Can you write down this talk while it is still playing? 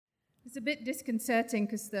It's a bit disconcerting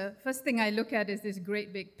because the first thing I look at is this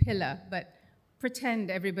great big pillar, but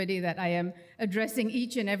pretend, everybody, that I am addressing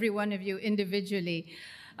each and every one of you individually.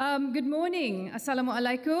 Good morning. Assalamu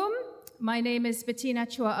alaikum. My name is Bettina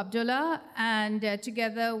Chua Abdullah, and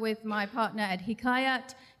together with my partner at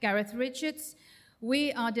Hikayat, Gareth Richards,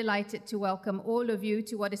 we are delighted to welcome all of you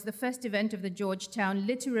to what is the first event of the Georgetown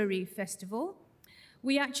Literary Festival.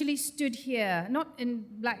 We actually stood here, not in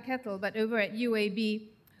Black Kettle, but over at UAB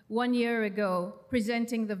 1 year ago,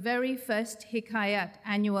 presenting the very first Hikayat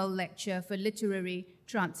annual lecture for literary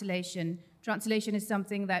translation. Translation is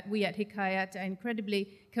something that we at Hikayat are incredibly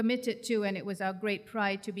committed to, and it was our great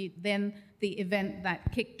pride to be then the event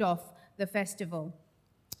that kicked off the festival.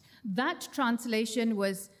 That translation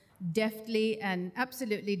was deftly and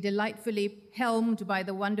absolutely delightfully helmed by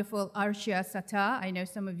the wonderful Arshia Sattar. I know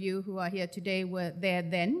some of you who are here today were there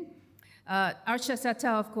then. Arshia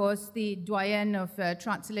Sattar, of course, the doyen of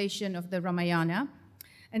translation of the Ramayana.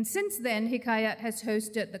 And since then, Hikayat has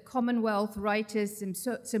hosted the Commonwealth Writers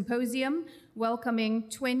Symposium, welcoming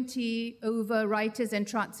 20 over writers and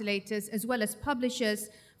translators, as well as publishers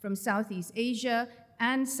from Southeast Asia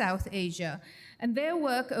and South Asia. And their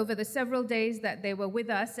work over the several days that they were with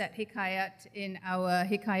us at Hikayat in our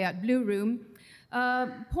Hikayat Blue Room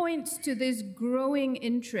points to this growing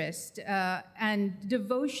interest and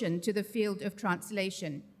devotion to the field of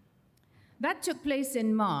translation. That took place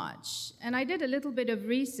in March, and I did a little bit of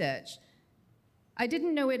research. I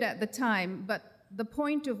didn't know it at the time, but the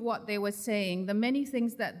point of what they were saying, the many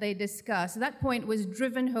things that they discussed, that point was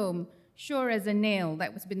driven home, sure as a nail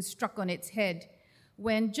that was been struck on its head,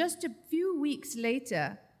 when just a few weeks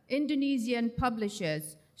later, Indonesian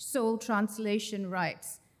publishers sold translation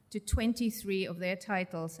rights to 23 of their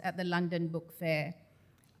titles at the London Book Fair.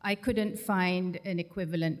 I couldn't find an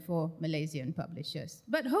equivalent for Malaysian publishers.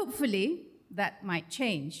 But hopefully that might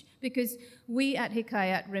change, because we at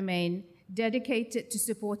Hikayat remain dedicated to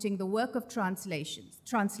supporting the work of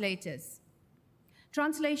translators.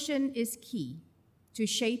 Translation is key to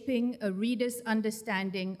shaping a reader's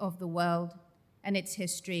understanding of the world and its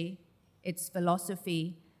history, its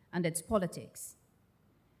philosophy, and its politics.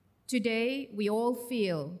 Today, we all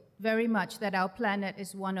feel very much that our planet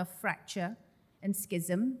is one of fracture and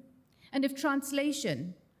schism, and if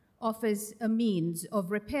translation offers a means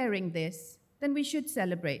of repairing this, then we should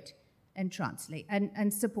celebrate and translate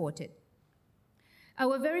and support it.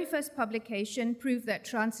 Our very first publication proved that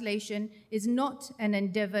translation is not an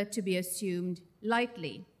endeavor to be assumed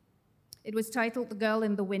lightly. It was titled The Girl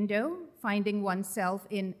in the Window, Finding Oneself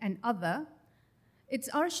in an Other. It's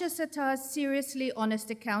Arshia Sattar's seriously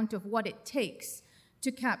honest account of what it takes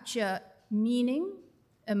to capture meaning,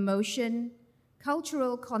 emotion,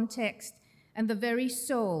 cultural context, and the very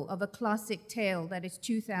soul of a classic tale that is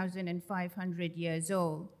 2,500 years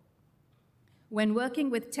old. When working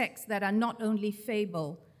with texts that are not only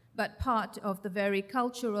fable, but part of the very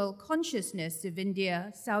cultural consciousness of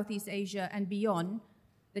India, Southeast Asia, and beyond,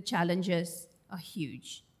 the challenges are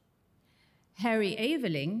huge. Harry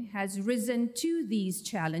Aveling has risen to these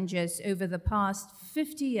challenges over the past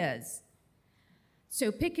 50 years.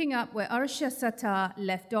 So picking up where Arshia Sattar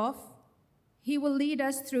left off, he will lead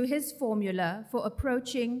us through his formula for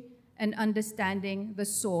approaching and understanding the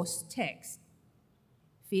source text,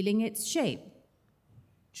 feeling its shape,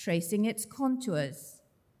 tracing its contours,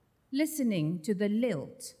 listening to the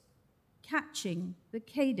lilt, catching the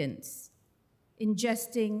cadence,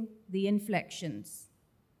 ingesting the inflections.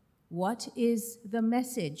 What is the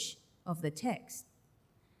message of the text?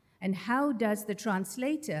 And how does the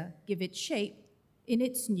translator give it shape in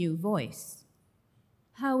its new voice?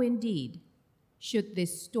 How indeed should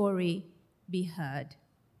this story be heard?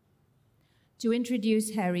 To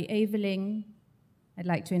introduce Harry Aveling, I'd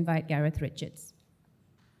like to invite Gareth Richards.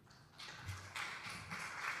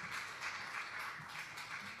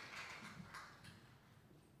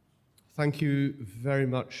 Thank you very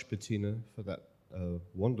much, Bettina, for that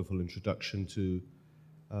wonderful introduction to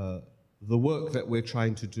the work that we're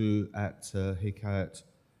trying to do at Hikayat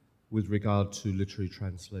with regard to literary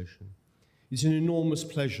translation. It's an enormous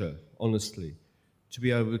pleasure, honestly, to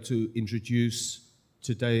be able to introduce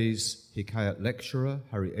today's Hikayat lecturer,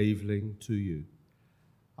 Harry Aveling, to you.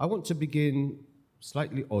 I want to begin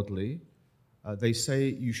slightly oddly. They say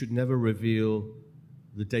you should never reveal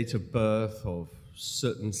the date of birth of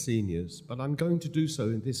certain seniors, but I'm going to do so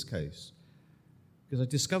in this case, because I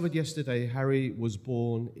discovered yesterday Harry was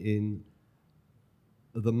born in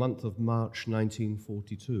the month of March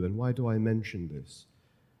 1942. And why do I mention this?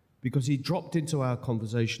 Because he dropped into our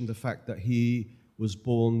conversation the fact that he was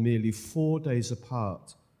born merely 4 days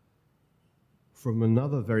apart from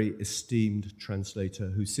another very esteemed translator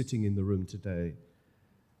who's sitting in the room today,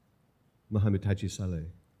 Muhammad Haji Saleh.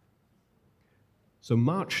 So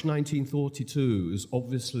March 1942 is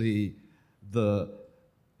obviously the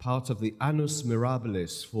part of the annus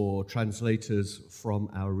mirabilis for translators from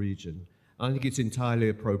our region. I think it's entirely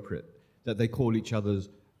appropriate that they call each other's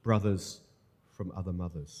brothers from other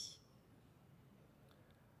mothers.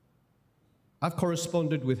 I've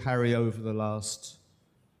corresponded with Harry over the last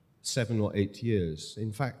 7 or 8 years.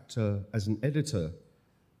 In fact, as an editor,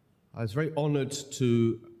 I was very honored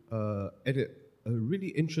to edit a really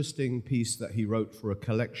interesting piece that he wrote for a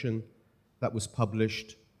collection that was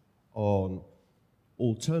published on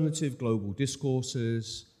alternative global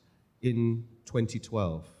discourses in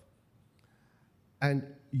 2012. And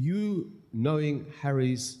you, knowing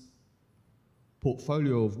Harry's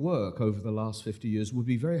portfolio of work over the last 50 years, would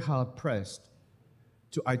be very hard-pressed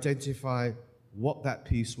to identify what that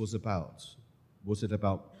piece was about. Was it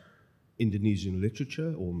about Indonesian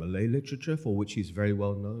literature or Malay literature, for which he's very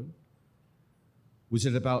well known? Was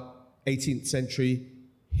it about 18th century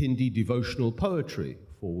Hindi devotional poetry,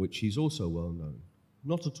 for which he's also well known?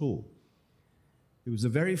 Not at all. It was a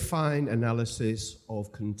very fine analysis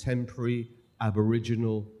of contemporary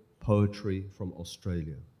Aboriginal poetry from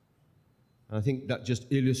Australia. And I think that just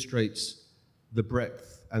illustrates the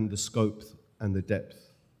breadth and the scope and the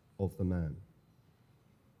depth of the man.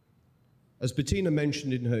 As Bettina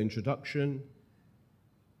mentioned in her introduction,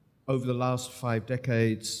 over the last 5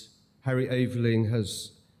 decades, Harry Aveling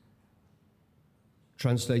has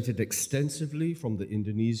translated extensively from the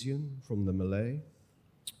Indonesian, from the Malay.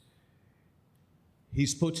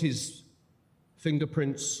 He's put his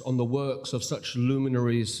fingerprints on the works of such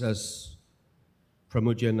luminaries as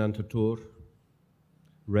Pramudia Nantatur,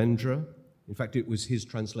 Rendra. In fact, it was his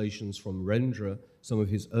translations from Rendra, some of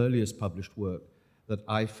his earliest published work, that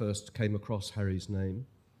I first came across Harry's name.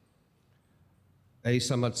 A.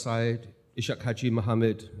 Samad Said, Ishaq Haji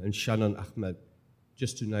Muhammad, and Shanan Ahmed,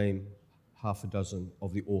 just to name half a dozen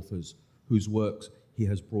of the authors whose works he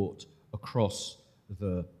has brought across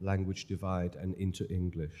the language divide and into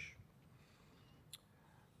English.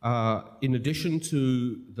 In addition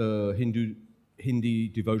to the Hindi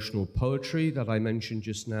devotional poetry that I mentioned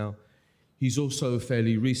just now, he's also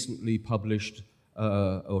fairly recently published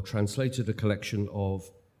or translated a collection of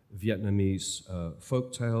Vietnamese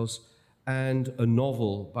folk tales and a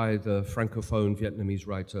novel by the Francophone Vietnamese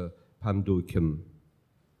writer Pham Duy Kim.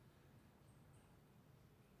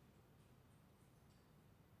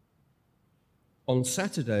 On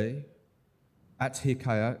Saturday, at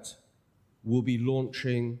Hikayat, we'll be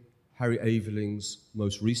launching Harry Aveling's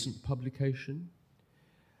most recent publication.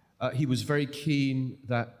 He was very keen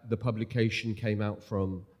that the publication came out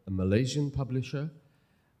from a Malaysian publisher,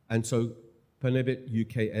 and so Penerbit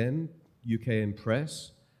UKM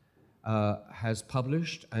Press, has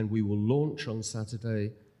published, and we will launch on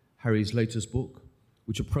Saturday Harry's latest book,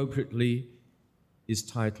 which appropriately is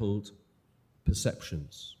titled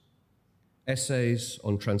Perceptions, Essays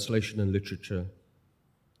on Translation and Literature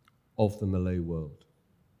of the Malay World.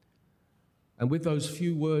 And with those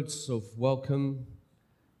few words of welcome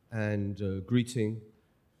and greeting,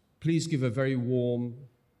 please give a very warm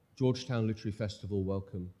Georgetown Literary Festival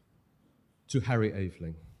welcome to Harry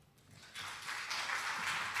Aveling.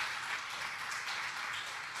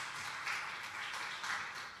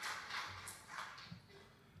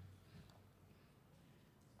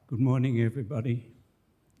 Good morning, everybody.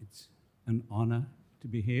 It's an honor to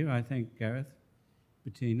be here. I thank Gareth,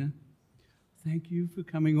 Bettina. Thank you for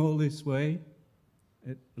coming all this way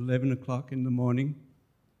at 11 o'clock in the morning.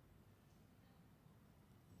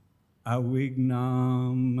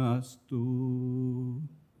 Awignamastu.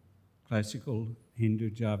 Classical Hindu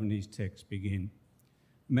Javanese texts begin.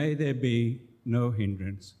 May there be no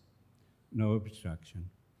hindrance, no obstruction.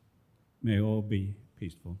 May all be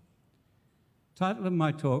peaceful. Title of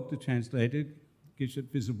my talk, The Translated, gives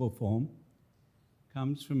it visible form,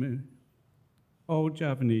 comes from an old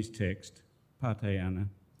Javanese text, Patayana,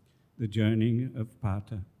 the journeying of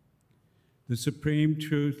Pata, the supreme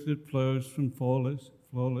truth that flows from flawless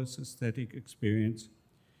aesthetic experience,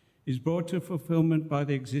 is brought to fulfillment by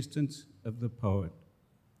the existence of the poet.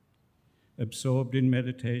 Absorbed in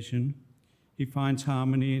meditation, he finds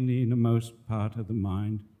harmony in the innermost part of the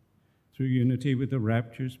mind, through unity with the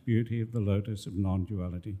rapturous beauty of the lotus of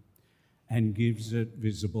non-duality, and gives it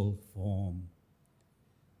visible form.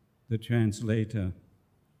 The translator,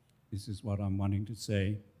 this is what I'm wanting to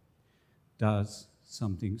say, does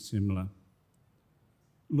something similar.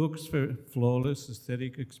 Looks for flawless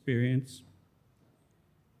aesthetic experience,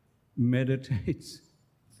 meditates,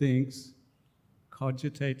 thinks,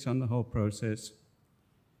 cogitates on the whole process,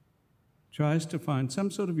 tries to find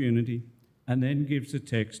some sort of unity, and then gives the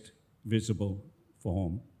text visible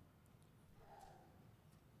form.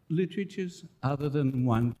 Literatures other than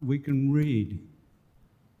one we can read,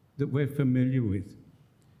 that we're familiar with,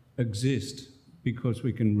 exist because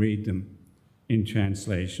we can read them in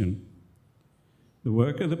translation. The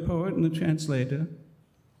work of the poet and the translator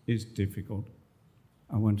is difficult.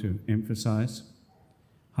 I want to emphasize,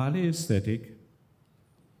 highly aesthetic,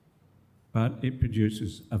 but it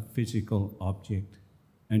produces a physical object,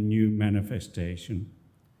 a new manifestation.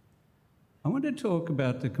 I want to talk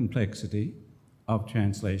about the complexity of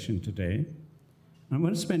translation today. I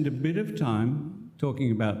want to spend a bit of time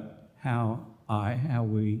talking about how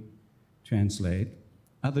we translate.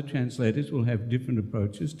 Other translators will have different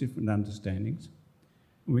approaches, different understandings.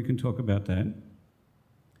 We can talk about that.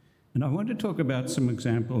 And I want to talk about some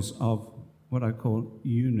examples of what I call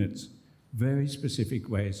units, very specific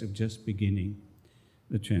ways of just beginning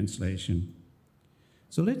the translation.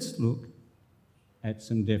 So let's look at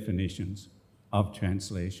some definitions of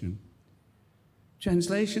translation.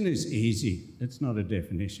 Translation is easy. It's not a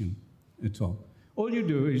definition at all. All you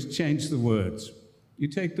do is change the words. You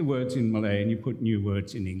take the words in Malay and you put new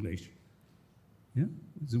words in English. Yeah?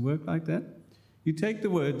 Does it work like that? You take the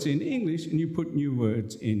words in English and you put new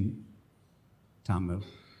words in Tamil,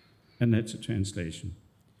 and that's a translation.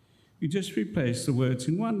 You just replace the words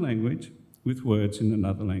in one language with words in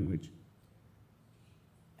another language.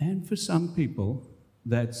 And for some people,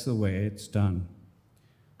 that's the way it's done.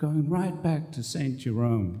 Going right back to St.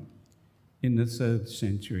 Jerome in the 3rd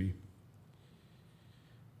century.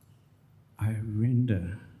 I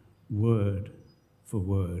render word for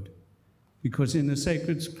word, because in the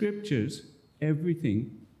sacred scriptures,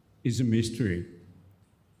 everything is a mystery.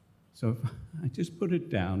 So I just put it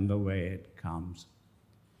down the way it comes.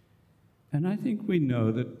 And I think we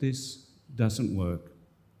know that this doesn't work.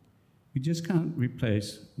 We just can't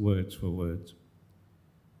replace words for words.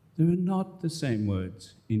 There are not the same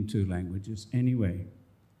words in two languages anyway.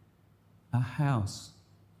 A house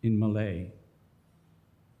in Malay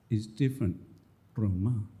is different,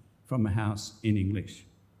 rumah, from a house in English.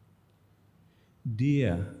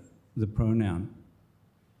 Dia, the pronoun,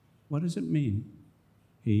 what does it mean?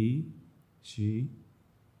 He, she,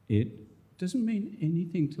 it. Doesn't mean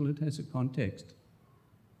anything till it has a context.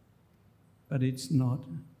 But it's not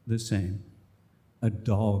the same. A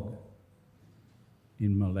dog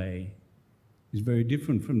in Malay is very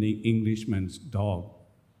different from the Englishman's dog,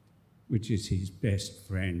 which is his best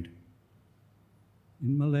friend.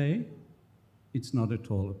 In Malay, it's not at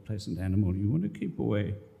all a pleasant animal. You want to keep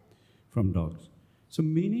away from dogs. So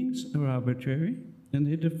meanings are arbitrary, and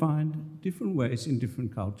they're defined different ways in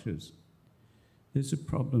different cultures. There's a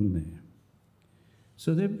problem there.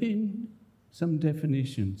 So there have been some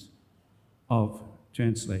definitions of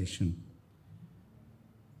translation.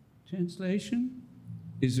 Translation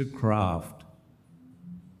is a craft,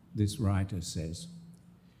 this writer says.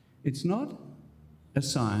 It's not a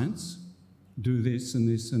science, do this and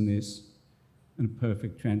this and this, and a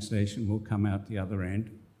perfect translation will come out the other end.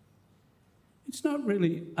 It's not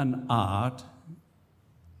really an art.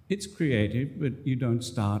 It's creative, but you don't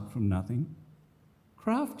start from nothing.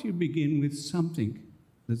 Craft, you begin with something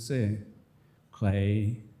that's there.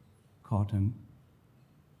 Clay, cotton,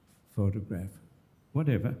 photograph,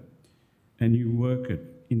 whatever. And you work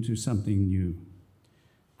it into something new.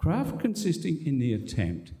 Craft consisting in the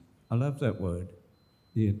attempt. I love that word,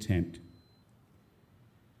 the attempt.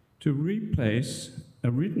 To replace a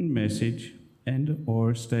written message and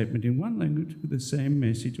or statement in one language with the same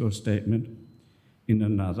message or statement in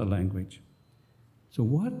another language. So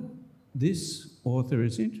what this author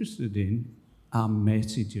is interested in are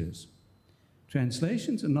messages.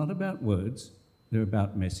 Translations are not about words, they're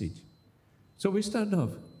about message. So we start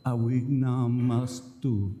off,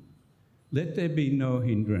 awignamastu, let there be no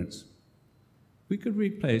hindrance. We could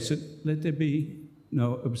replace it, let there be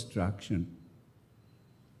no obstruction.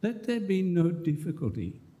 Let there be no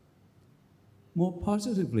difficulty. More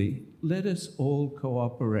positively, let us all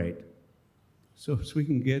cooperate so we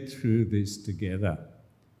can get through this together.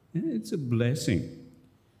 And it's a blessing.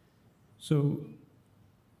 So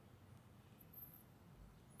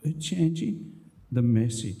we're changing the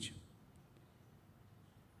message.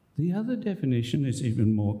 The other definition is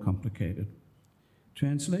even more complicated.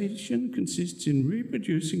 Translation consists in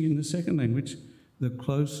reproducing in the second language the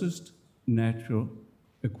closest natural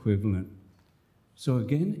equivalent. So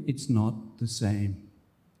again, it's not the same.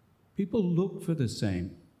 People look for the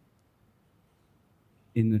same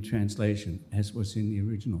in the translation as was in the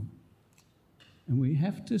original. And we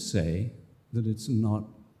have to say that it's not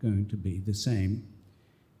going to be the same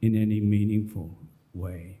in any meaningful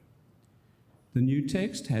way. The new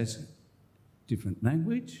text has different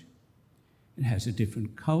language, it has a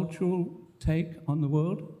different cultural take on the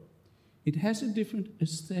world, it has a different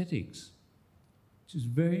aesthetics, which is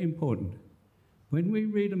very important. When we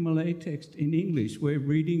read a Malay text in English, we're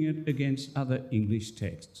reading it against other English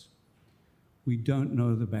texts. We don't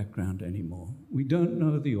know the background anymore. We don't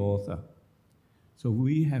know the author. So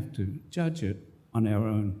we have to judge it on our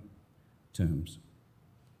own terms.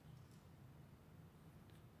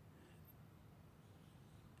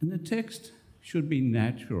 And the text should be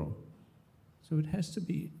natural. So it has to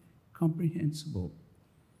be comprehensible,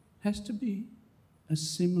 has to be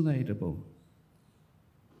assimilatable.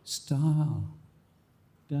 Style,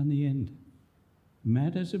 down the end,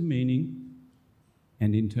 matters of meaning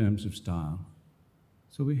and in terms of style.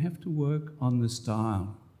 So we have to work on the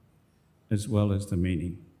style as well as the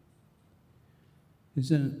meaning.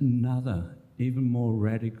 There's another, even more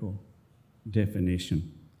radical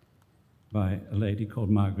definition by a lady called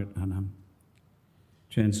Margaret Anham.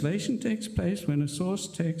 Translation takes place when a source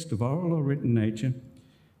text of oral or written nature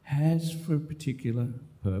has for a particular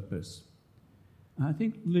purpose. I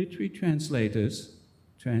think literary translators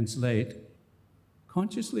translate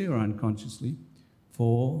consciously or unconsciously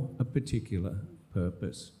for a particular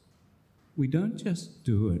purpose. We don't just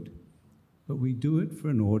do it, but we do it for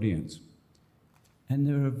an audience. And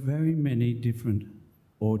there are very many different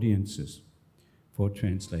audiences for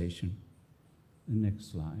translation. The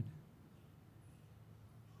next slide.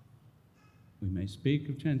 We may speak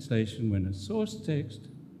of translation when a source text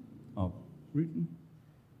of written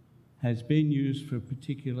has been used for a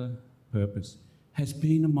particular purpose, has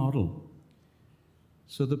been a model.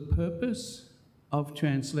 So the purpose of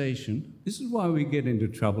translation, this is why we get into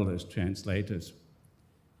trouble as translators,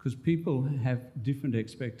 because people have different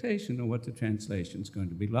expectations of what the translation is going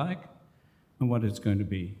to be like and what it's going to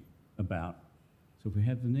be about. So if we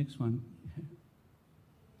have the next one.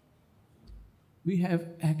 We have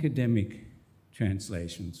academic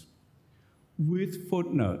translations with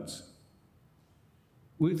footnotes,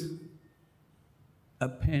 with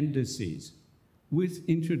appendices, with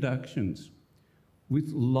introductions,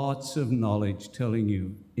 with lots of knowledge telling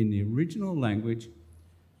you in the original language,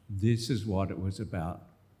 this is what it was about.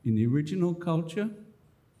 In the original culture,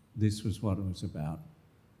 this was what it was about.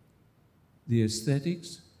 The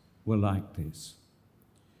aesthetics were like this.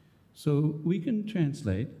 So we can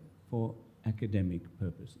translate for academic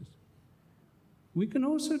purposes. We can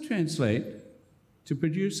also translate to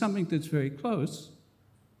produce something that's very close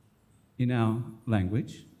in our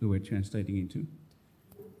language that we're translating into,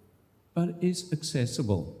 but is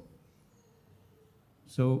accessible.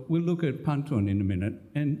 So we'll look at Pantun in a minute,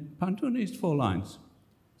 and Pantun is 4 lines.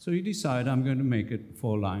 So you decide, I'm going to make it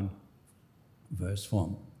 4-line verse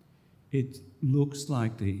form. It looks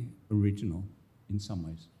like the original in some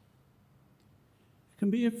ways. It can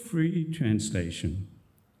be a free translation.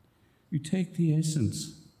 You take the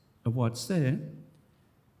essence of what's there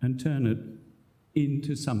and turn it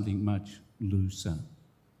into something much looser,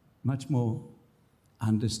 much more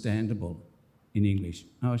understandable in English.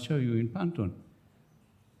 I'll show you in Pantun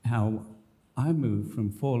how I moved from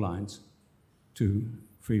 4 lines to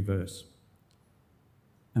free verse.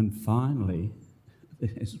 And finally,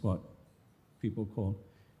 there's what people call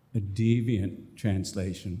a deviant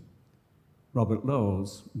translation. Robert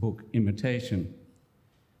Lowell's book, Imitation,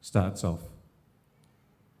 starts off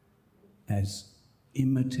as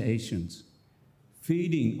imitations,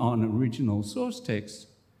 feeding on original source text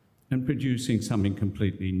and producing something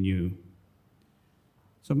completely new.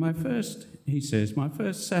 So he says, my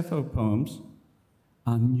first Sappho poems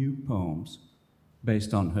are new poems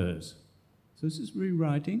based on hers. So this is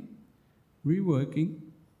rewriting, reworking,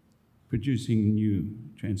 producing new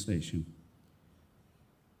translation.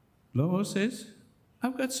 Lowell says,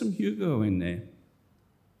 I've got some Hugo in there,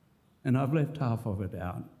 and I've left half of it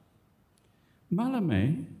out.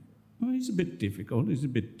 Mallarmé, well, he's a bit difficult, he's a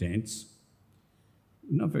bit dense,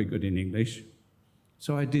 not very good in English,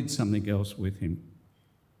 so I did something else with him.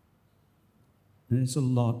 And there's a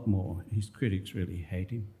lot more. His critics really hate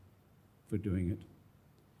him for doing it.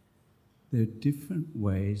 There are different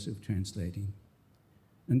ways of translating.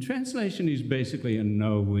 And translation is basically a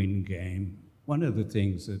no-win game. One of the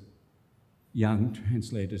things that young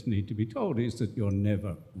translators need to be told is that you're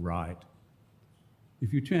never right.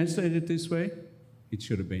 If you translate it this way, it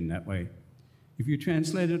should have been that way. If you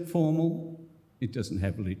translate it formal, it doesn't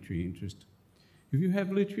have literary interest. If you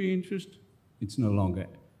have literary interest, it's no longer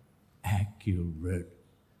accurate,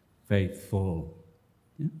 faithful.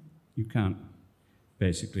 Yeah? You can't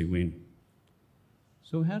basically win.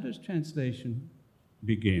 So how does translation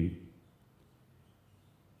begin,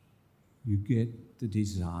 you get the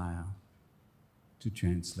desire to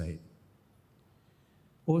translate.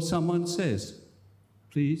 Or someone says,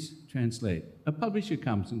 please translate. A publisher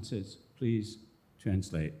comes and says, please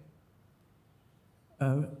translate.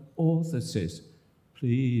 An author says,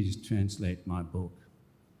 please translate my book.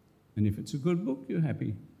 And if it's a good book, you're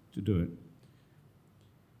happy to do it.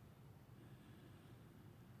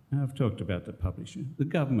 Now, I've talked about the publisher. The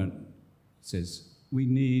government says, we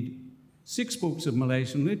need 6 books of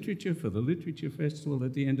Malaysian literature for the Literature Festival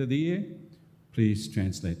at the end of the year. Please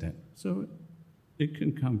translate that. So it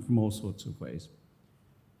can come from all sorts of ways.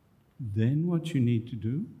 Then what you need to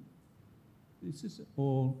do, this is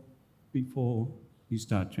all before you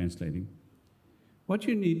start translating. What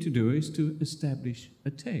you need to do is to establish a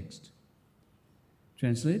text.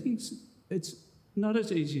 Translating, it's not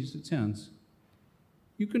as easy as it sounds.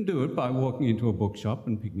 You can do it by walking into a bookshop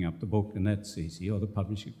and picking up the book, and that's easy, or the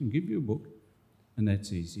publisher can give you a book, and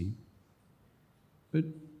that's easy. But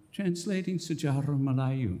translating Sejarah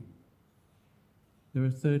Melayu, there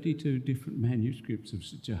are 32 different manuscripts of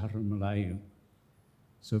Sejarah Melayu.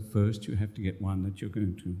 So first you have to get one that you're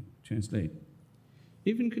going to translate.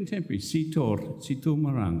 Even contemporary, Sitor, Situ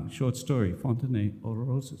Marang, short story, Fontenay or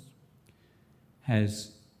Roses,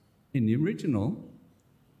 has, in the original,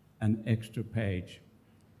 an extra page.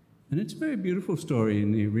 And it's a very beautiful story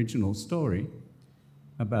in the original story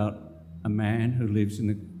about a man who lives in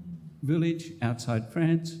a village outside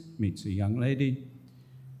France, meets a young lady.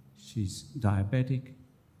 She's diabetic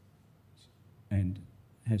and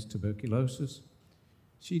has tuberculosis.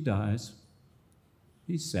 She dies.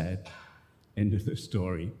 He's sad. End of the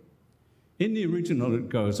story. In the original, it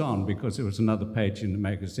goes on because there was another page in the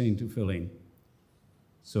magazine to fill in.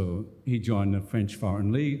 So he joined the French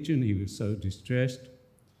Foreign Legion. He was so distressed.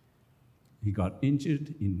 He got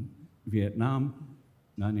injured in Vietnam,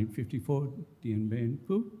 1954, Dien Bien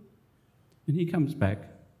Phu. And he comes back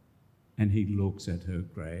and he looks at her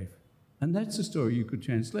grave. And that's a story you could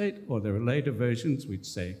translate, or there are later versions which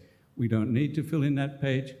say, we don't need to fill in that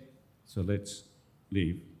page, so let's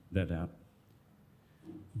leave that out.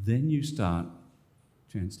 Then you start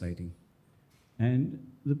translating. And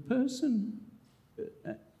the person,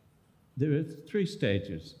 there are 3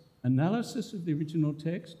 stages. Analysis of the original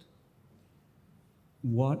text.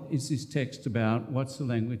 What is this text about? What's the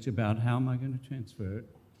language about? How am I going to transfer it?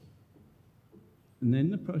 And then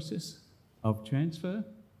the process of transfer,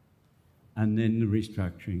 and then the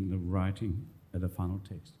restructuring, the writing of the final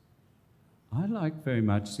text. I like very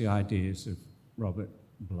much the ideas of Robert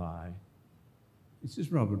Bly. This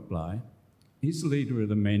is Robert Bly. He's the leader of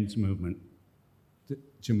the men's movement, the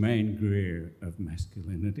Germaine Greer of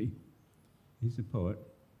masculinity. He's a poet.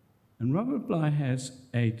 And Robert Bly has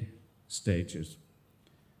 8 stages.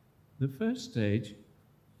 The first stage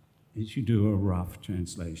is you do a rough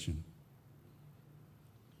translation.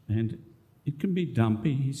 And it can be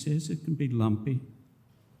dumpy, he says, it can be lumpy.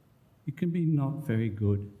 It can be not very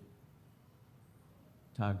good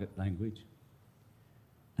target language.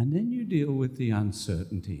 And then you deal with the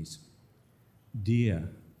uncertainties. Dear,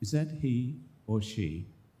 is that he or she?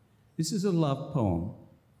 This is a love poem.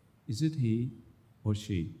 Is it he or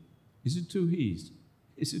she? Is it 2 he's?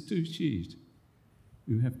 Is it 2 she's?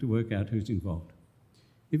 You have to work out who's involved.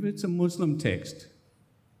 If it's a Muslim text,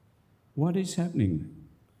 what is happening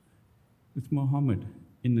with Muhammad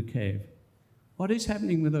in the cave? What is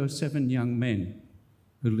happening with those 7 young men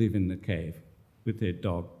who live in the cave with their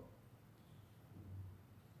dog?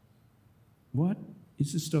 What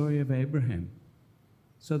is the story of Abraham?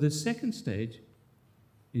 So the second stage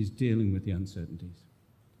is dealing with the uncertainties.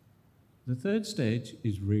 The third stage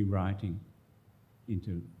is rewriting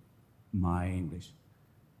into my English,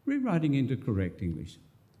 rewriting into correct English.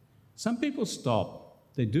 Some people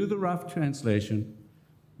stop. They do the rough translation.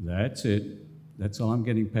 That's it. That's all I'm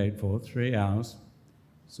getting paid for, 3 hours.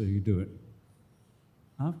 So you do it.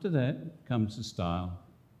 After that comes the style.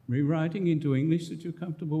 Rewriting into English that you're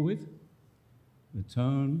comfortable with. The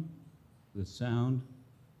tone, the sound,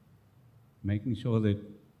 making sure that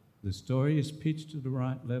the story is pitched to the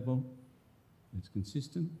right level, it's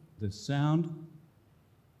consistent. The sound,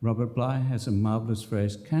 Robert Bly has a marvelous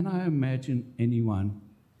phrase, can I imagine anyone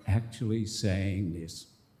actually saying this?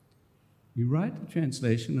 You write the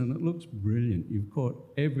translation and it looks brilliant. You've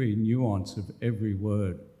caught every nuance of every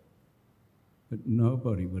word, but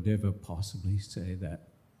nobody would ever possibly say that.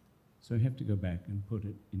 So you have to go back and put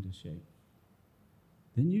it into shape.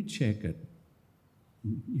 Then you check it.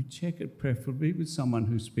 You check it preferably with someone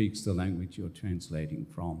who speaks the language you're translating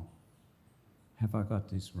from. Have I got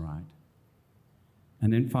this right?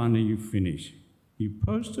 And then finally you finish. You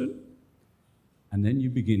post it, And then you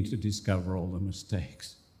begin to discover all the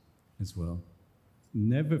mistakes as well.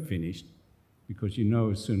 Never finished, because you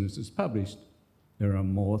know as soon as it's published, there are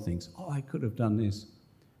more things. Oh, I could have done this,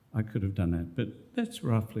 I could have done that. But that's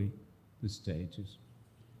roughly the stages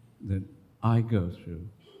that I go through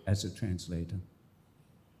as a translator.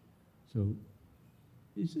 So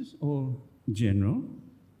this is all general.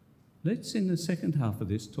 Let's, in the second half of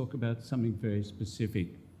this, talk about something very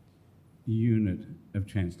specific, unit of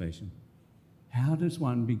translation. How does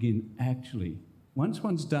one begin actually, once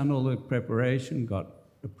one's done all the preparation, got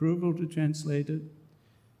approval to translate it,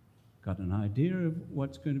 got an idea of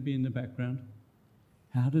what's going to be in the background,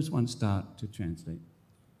 how does one start to translate?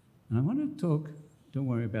 And I want to talk, don't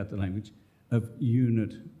worry about the language, of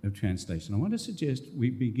unit of translation. I want to suggest we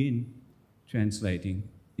begin translating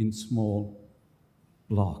in small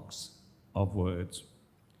blocks of words.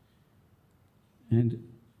 And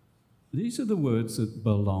these are the words that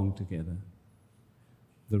belong together.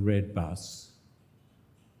 The red bus,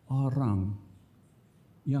 orang,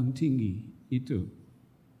 yang tinggi, itu,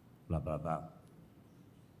 blah, blah, blah.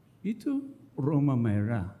 Itu Roma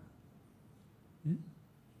Merah. Yeah?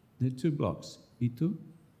 There are two blocks. Itu,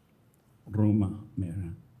 Roma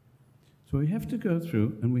Merah. So we have to go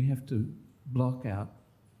through and we have to block out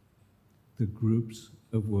the groups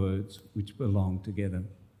of words which belong together.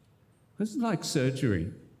 This is like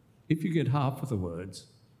surgery. If you get half of the words,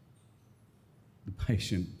 the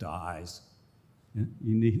patient dies. Yeah?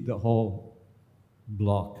 You need the whole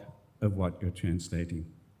block of what you're translating.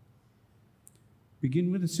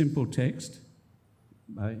 Begin with a simple text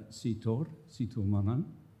by Sitor Manan.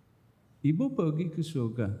 Ibu pergi ke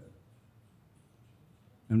surga.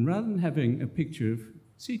 And rather than having a picture of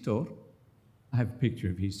Sitor, I have a picture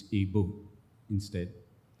of his Ibu instead.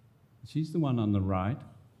 She's the one on the right,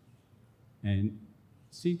 and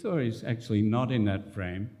Sitor is actually not in that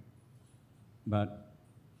frame, but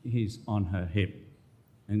he's on her hip,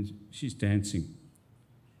 and she's dancing.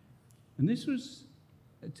 And this was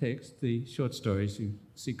a text, the short stories, you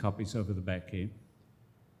see copies over the back here,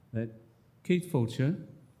 that Keith Fulcher,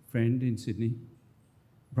 friend in Sydney,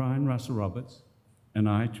 Brian Russell Roberts, and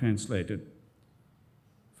I translated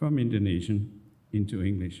from Indonesian into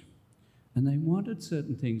English. And they wanted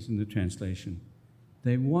certain things in the translation.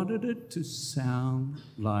 They wanted it to sound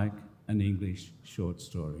like an English short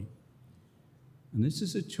story. And this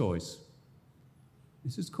is a choice.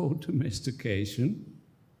 This is called domestication,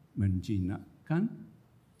 menjinakkan.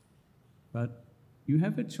 But you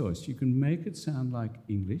have a choice. You can make it sound like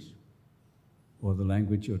English or the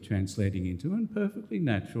language you're translating into, and perfectly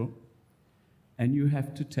natural. And you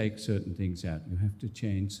have to take certain things out. You have to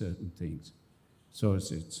change certain things so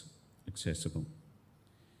as it's accessible.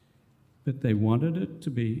 But they wanted it to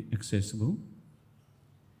be accessible.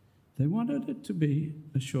 They wanted it to be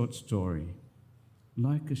a short story,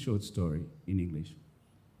 like a short story in English.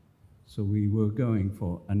 So we were going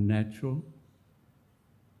for a natural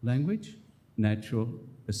language, natural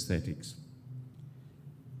aesthetics.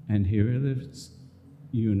 And here are the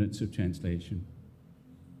units of translation.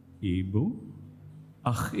 Ibu,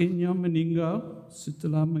 akhirnya meninggal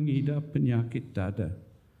setelah mengidap penyakit dada.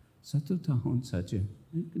 1 tahun saja.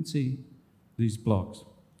 You can see these blocks.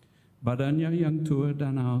 Badannya yang tua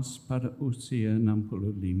dan haus pada usia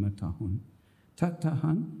 65 tahun. Tak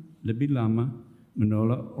tahan lebih lama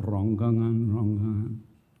menolak ronggangan-ronggangan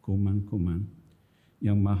kuman-kuman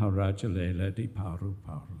yang Maharaja Lela di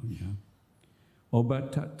paru-parunya.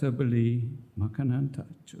 Obat tak terbeli, makanan tak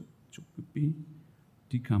cukupi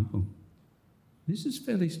di kampung. This is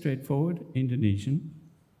fairly straightforward Indonesian,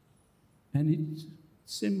 and it's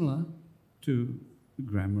similar to the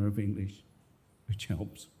grammar of English, which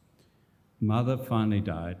helps. Mother finally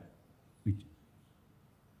died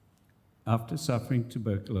after suffering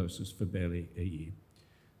tuberculosis for barely a year.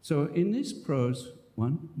 So in this prose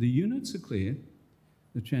one, the units are clear,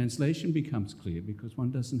 the translation becomes clear because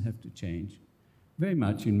one doesn't have to change very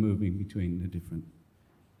much in moving between the different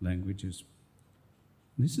languages.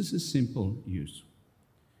 This is a simple use.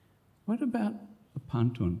 What about a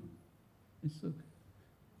pantun? Let's look.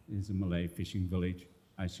 There's a Malay fishing village,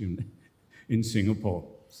 I assume, in Singapore.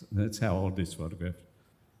 So that's how old this photograph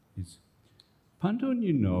is. Pantun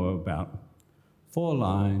you know about. 4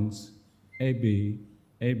 lines, A, B,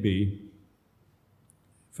 A, B.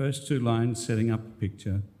 First 2 lines setting up a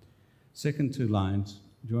picture. Second 2 lines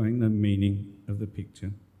drawing the meaning of the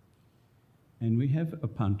picture. And we have a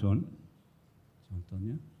pantun.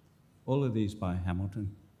 All of these by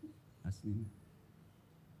Hamilton.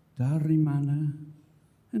 Dari mana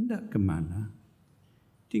hendak ke mana,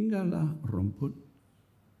 tinggallah rumput,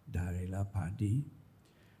 darilah padi.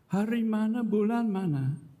 Hari mana, bulan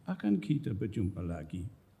mana, akan kita berjumpa lagi.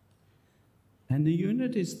 And the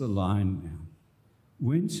unit is the line now.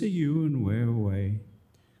 Whence are you and where away?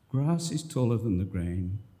 Grass is taller than the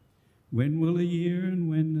grain. When will the year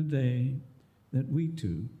and when the day that we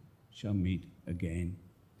two shall meet again?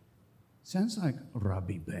 Sounds like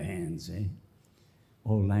Robbie Bands, eh?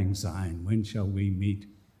 Auld Lang Syne, when shall we meet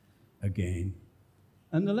again?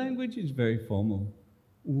 And the language is very formal.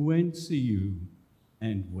 Whence are you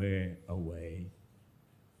and where away?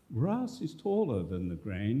 Grass is taller than the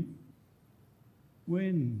grain.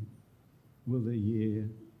 When will the year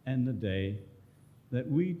and the day that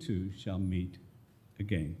we two shall meet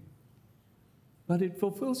again? But it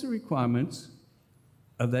fulfills the requirements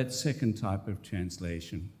of that second type of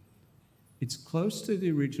translation. It's close to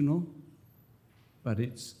the original, but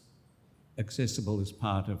it's accessible as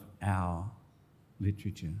part of our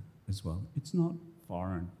literature as well. It's not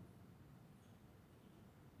foreign.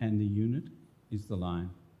 And the unit is the line.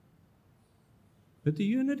 But the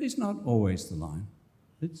unit is not always the line.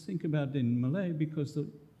 Let's think about it in Malay, because the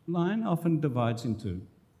line often divides into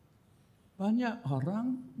banyak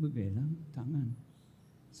orang bergelang tangan,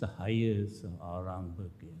 saya seorang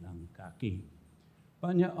bergelang kaki.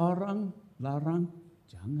 Banyak orang larang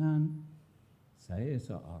jangan, saya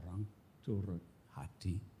seorang turut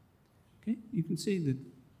hati. Okay, you can see that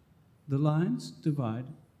the lines divide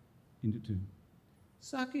into two.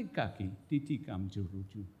 Sakit kaki ditikam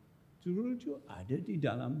jeruju. Jeruju ada di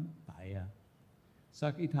dalam payah.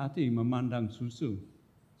 Sakit hati memandang susu.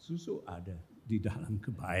 Susu ada di dalam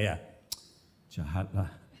kebaya. Jahatlah.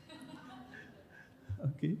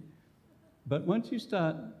 Okay. But once you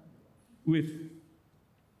start with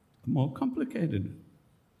a more complicated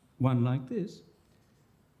one like this,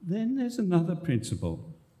 then there's another principle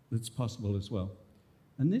that's possible as well.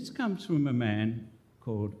 And this comes from a man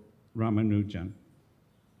called Ramanujan,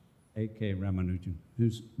 A.K. Ramanujan,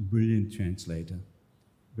 who's a brilliant translator,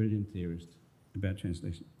 brilliant theorist about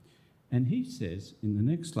translation. And he says in the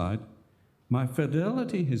next slide, my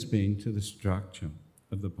fidelity has been to the structure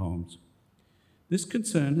of the poems. This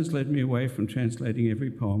concern has led me away from translating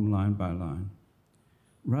every poem line by line.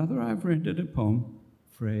 Rather, I've rendered a poem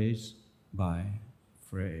phrase by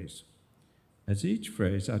phrase, as each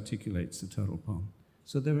phrase articulates the total poem.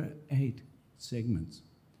 So there are 8 segments.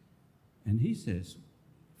 And he says,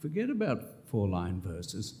 forget about 4-line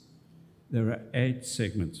verses. There are 8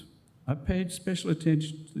 segments. I paid special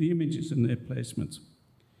attention to the images and their placements.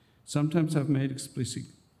 Sometimes I've made explicit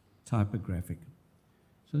typographic.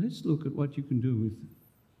 So let's look at what you can do with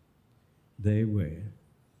they wear.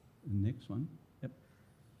 The next one. Yep.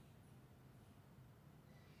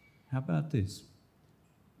 How about this?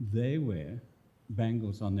 They wear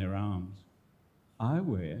bangles on their arms. I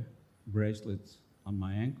wear bracelets on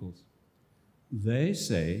my ankles. They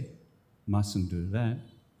say, mustn't do that.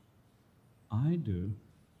 I do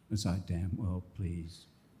as I damn well please.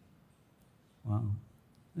 Wow,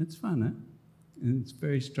 that's fun, huh? And it's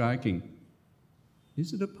very striking.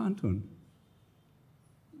 Is it a pantun?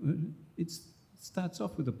 It starts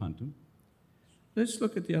off with a pantun. Let's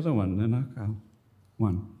look at the other one, the Nakal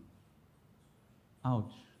one.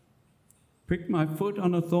 Ouch. Pricked my foot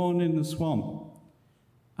on a thorn in the swamp.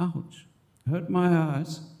 Ouch. Hurt my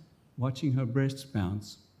eyes watching her breasts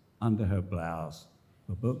bounce under her blouse.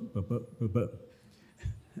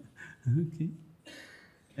 Okay.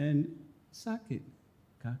 And sakit,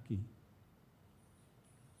 kaki.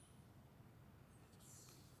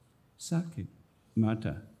 Sakit,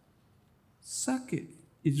 mata. Sakit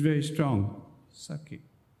is very strong, sakit.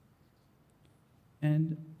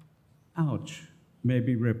 And ouch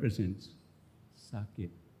maybe represents sakit.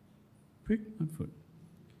 Prick my foot.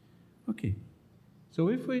 Okay. So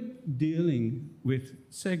if we're dealing with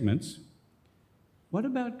segments, what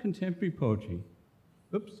about contemporary poetry?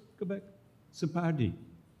 Oops, go back. Sapardi,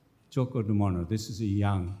 Joko Damono. This is a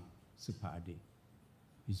young Sapardi.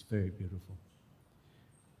 He's very beautiful.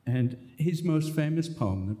 And his most famous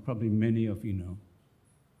poem that probably many of you know,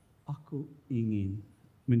 Aku ingin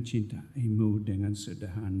mencintaimu dengan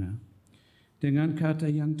sederhana, dengan kata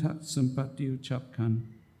yang tak sempat diucapkan,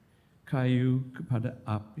 kayu kepada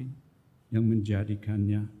api yang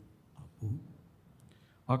menjadikannya abu.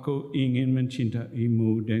 Aku ingin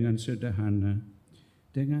mencintaimu dengan sederhana,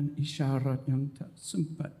 dengan isyarat yang tak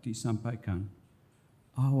sempat disampaikan,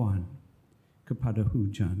 awan kepada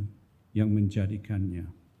hujan yang menjadikannya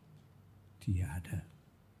tiada.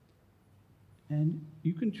 And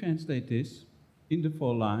you can translate this into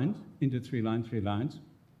 4 lines, into 3 lines, 3 lines.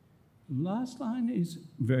 The last line is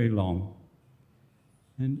very long.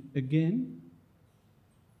 And again,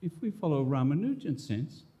 if we follow Ramanujan's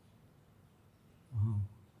sense, wow,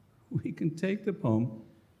 we can take the poem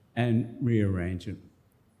and rearrange it.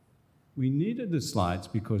 We needed the slides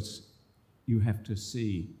because you have to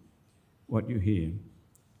see what you hear.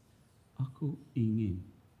 Aku ingin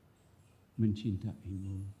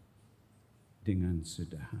mencintaimu dengan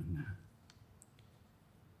sederhana.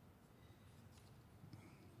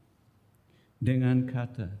 Dengan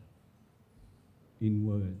kata, in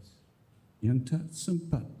words, yang tak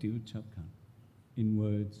sempat diucapkan, in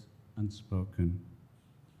words unspoken.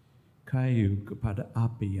 Kayu kepada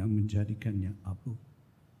api yang menjadikannya abu.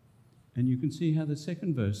 And you can see how the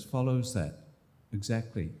second verse follows that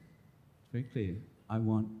exactly. It's very clear. I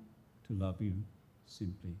want to love you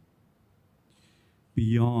simply.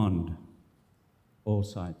 Beyond all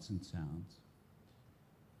sights and sounds.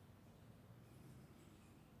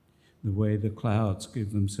 The way the clouds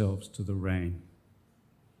give themselves to the rain.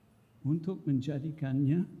 Untuk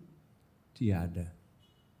menjadikannya tiada.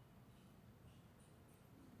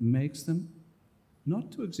 Makes them not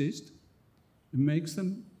to exist. It makes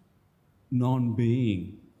them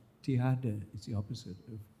non-being. Tiada is the opposite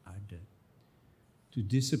of ada. To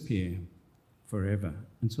disappear forever.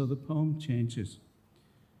 And so the poem changes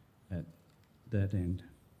at that end.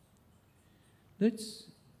 Let's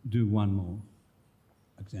do one more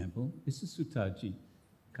example. This is Sutaji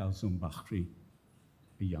Kalsum Bakhri,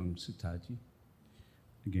 a young Sutaji.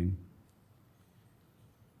 Again.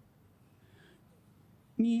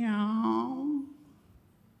 Miau,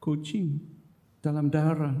 kucing dalam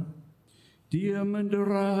darah. Dia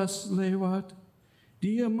menderas lewat,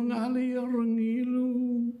 dia mengalir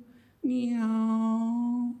ngilu.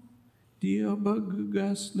 Miau, dia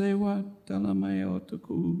bergegas lewat dalam air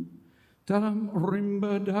otakku, dalam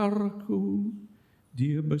rimba darahku.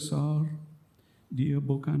 Dia besar, dia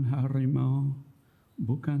bukan harimau,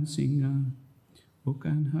 bukan singa,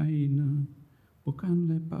 bukan hyena, bukan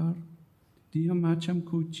lepar. Dia macam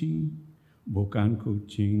kucing, bukan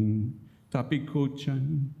kucing, tapi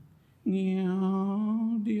kucing.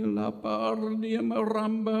 Ngiau, dia lapar, dia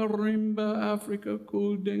meramba rimba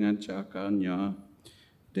Afrikaku dengan cakarnya.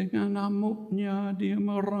 Dengan amuknya dia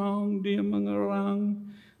merang, dia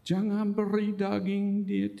mengerang. Jangan beri daging,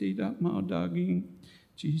 dia tidak mau daging.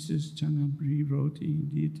 Jesus, jangan beri roti,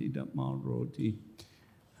 dia tidak mau roti.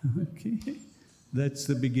 Okay, that's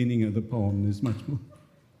the beginning of the poem. There's much more.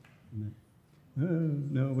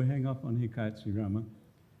 No, we hang up on Hikayat Sri Rama.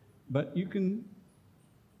 But you can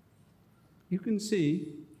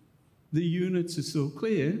see the units are so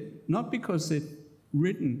clear, not because they're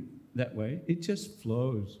written that way, it just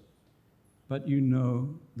flows. But you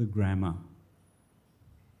know the grammar.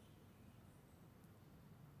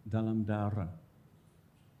 Dalam darah,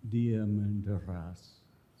 dia menderas,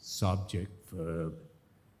 subject, verb.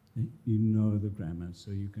 You know the grammar,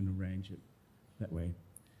 so you can arrange it that way.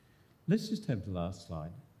 Let's just have the last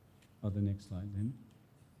slide, or the next slide then.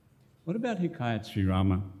 What about Hikayat Sri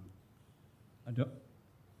Rama?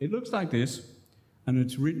 It looks like this, and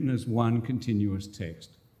it's written as one continuous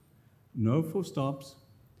text. No full stops,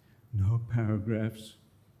 no paragraphs,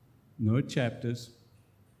 no chapters.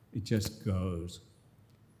 It just goes.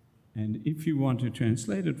 And if you want to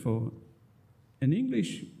translate it for an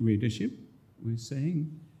English readership, we're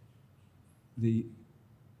saying the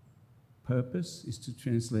purpose is to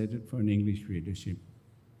translate it for an English readership.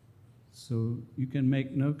 So you can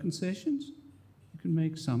make no concessions, you can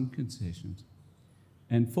make some concessions.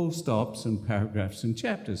 And full stops and paragraphs and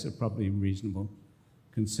chapters are probably a reasonable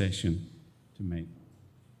concession to make.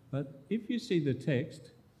 But if you see the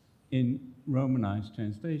text in Romanized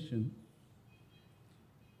translation,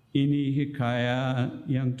 ini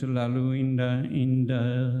hikayat yang terlalu indah,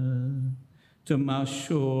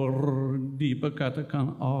 termasyhur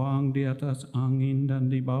diperkatakan orang di atas angin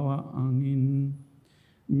dan di bawah angin,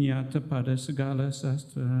 nyata pada segala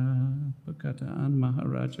sastra perkataan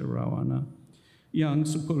Maharaja Rawana yang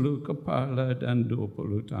 10 kepala dan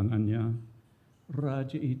 20 tangannya.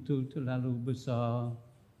 Raja itu terlalu besar.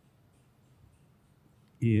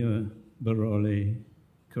 Ia beroleh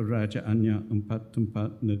kerajaannya 4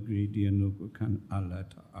 tempat negeri dia nubuhkan Allah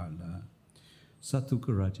Ta'ala. Satu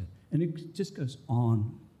kerajaan. And it just goes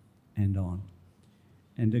on and on.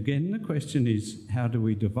 And again, the question is, how do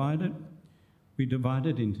we divide it? We divide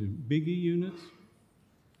it into bigger units,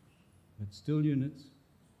 but still units.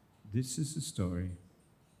 This is a story.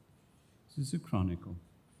 This is a chronicle.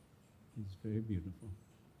 It's very beautiful.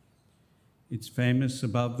 It's famous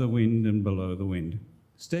above the wind and below the wind.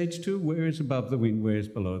 Stage 2, where is above the wind, where is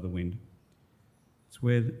below the wind? It's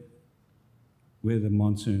where the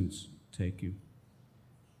monsoons take you.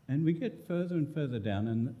 And we get further and further down,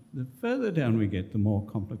 and the further down we get, the more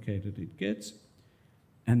complicated it gets,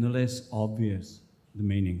 and the less obvious the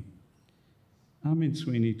meaning. Armin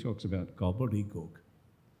Sweeney talks about gobbledygook,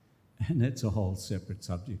 and that's a whole separate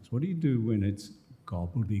subject. What do you do when it's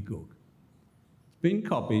gobbledygook? It's been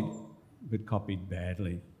copied, but copied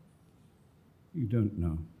badly. You don't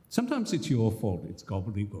know. Sometimes it's your fault, it's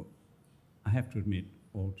gobbledygook. I have to admit,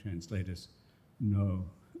 all translators know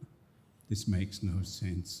this makes no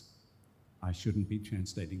sense. I shouldn't be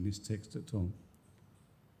translating this text at all.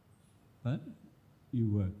 But you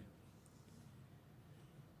work.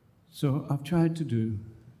 So I've tried to do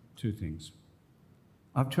two things.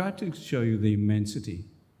 I've tried to show you the immensity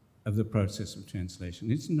of the process of translation.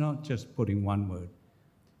 It's not just putting one word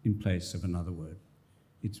in place of another word.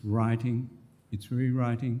 It's writing, it's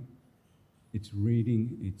rewriting, it's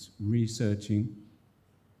reading, it's researching,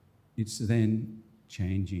 it's then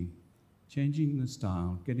changing the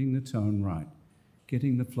style, getting the tone right,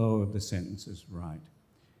 getting the flow of the sentences right,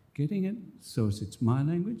 getting it so as it's my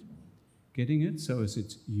language, getting it so as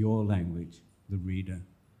it's your language, the reader.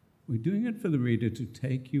 We're doing it for the reader to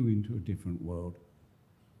take you into a different world.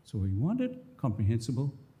 So we want it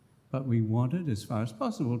comprehensible, but we want it, as far as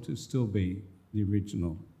possible, to still be the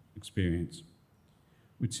original experience,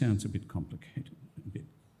 which sounds a bit complicated, a bit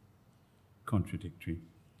contradictory.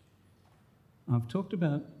 I've talked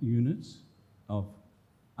about units of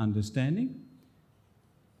understanding,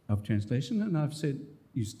 of translation, and I've said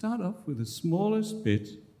you start off with the smallest bit,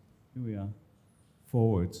 here we are,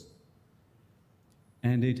 4 words,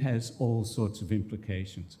 and it has all sorts of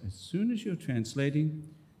implications. As soon as you're translating,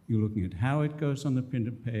 you're looking at how it goes on the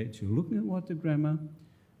printed page, you're looking at what the grammar,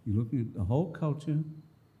 you're looking at the whole culture,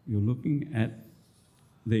 you're looking at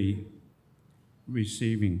the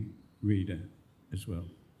receiving reader as well.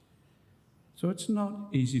 So it's not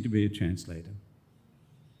easy to be a translator.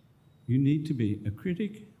 You need to be a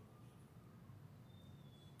critic,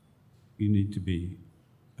 you need to be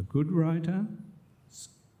a good writer,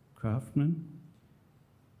 craftsman,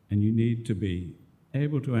 and you need to be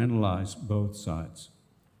able to analyze both sides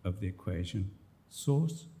of the equation,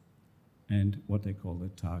 source and what they call the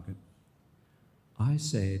target. I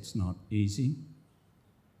say it's not easy.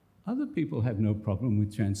 Other people have no problem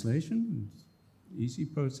with translation. It's an easy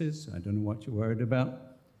process. I don't know what you're worried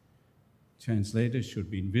about. Translators should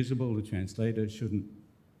be invisible. The translators shouldn't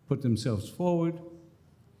put themselves forward.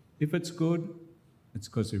 If it's good, it's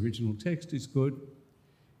because the original text is good.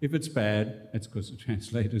 If it's bad, it's because the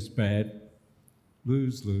translator's bad.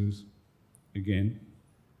 Lose, lose. Again,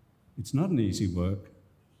 it's not an easy work,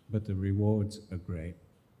 but the rewards are great.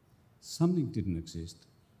 Something didn't exist,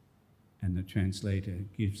 and the translator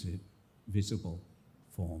gives it visible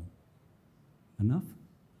form. Enough?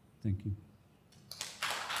 Thank you.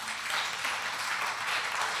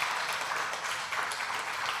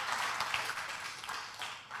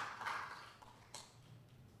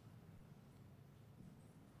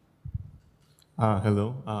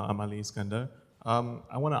 Hello, I'm Ali Iskandar.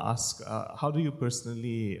 I want to ask, how do you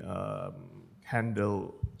personally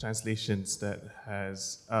handle translations that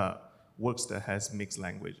has works that has mixed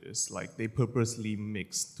languages? Like they purposely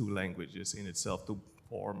mix 2 languages in itself to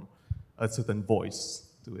form a certain voice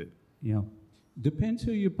to it. Yeah, depends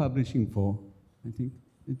who you're publishing for. I think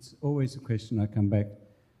it's always a question I come back.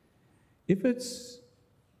 If it's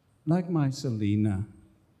like my Selena,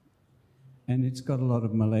 and it's got a lot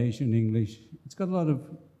of Malaysian English, it's got a lot of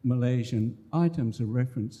Malaysian items of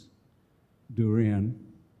reference, durian,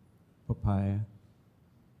 papaya,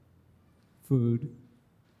 food,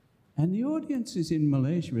 and the audience is in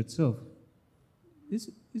Malaysia itself. This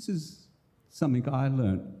is something I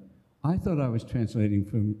learned. I thought I was translating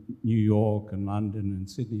from New York and London and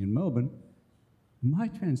Sydney and Melbourne. My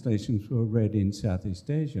translations were read in Southeast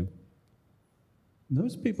Asia.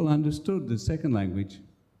 Those people understood the second language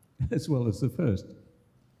as well as the first.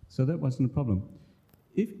 So that wasn't a problem.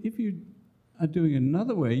 If you are doing it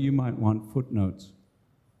another way, you might want footnotes,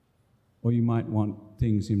 or you might want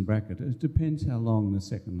things in bracket. It depends how long the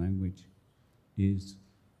second language is.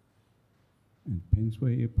 It depends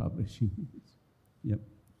where you're publishing. Yep.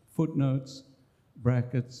 Footnotes,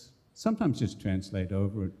 brackets, sometimes just translate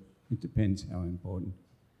over it. It depends how important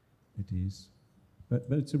it is. But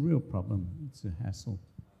it's a real problem. It's a hassle.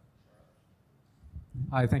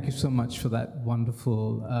 Hi, thank you so much for that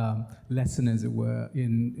wonderful lesson, as it were,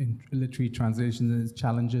 in literary translation and its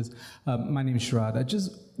challenges. My name is Sharad. I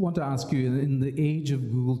just want to ask you, in the age of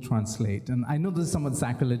Google Translate, and I know this is somewhat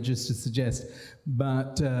sacrilegious to suggest,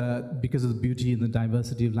 but because of the beauty and the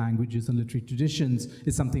diversity of languages and literary traditions,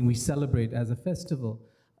 it's something we celebrate as a festival.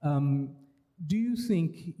 Do you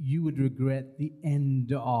think you would regret the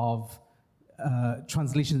end of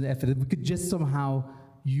translation effort? If we could just somehow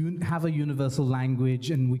have a universal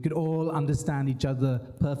language and we could all understand each other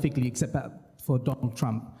perfectly, except for Donald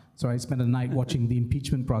Trump. So I spent a night watching the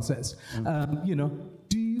impeachment process.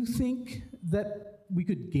 Do you think that we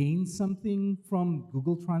could gain something from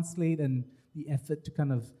Google Translate and the effort to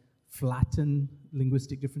kind of flatten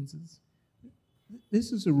linguistic differences?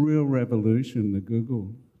 This is a real revolution, the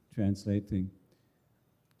Google Translate thing.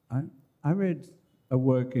 I read a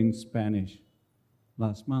work in Spanish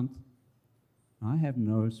last month. I have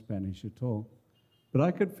no Spanish at all, but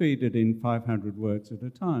I could feed it in 500 words at a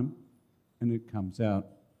time, and it comes out.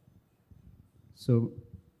 So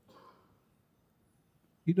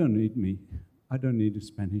you don't need me. I don't need a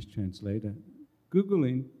Spanish translator. Google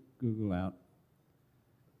in, Google out.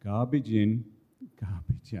 Garbage in,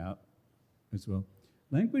 garbage out as well.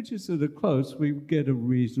 Languages that are close, we get a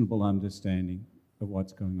reasonable understanding of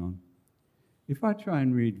what's going on. If I try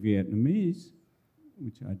and read Vietnamese,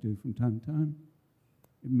 which I do from time to time,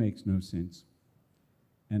 it makes no sense.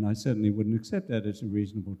 And I certainly wouldn't accept that as a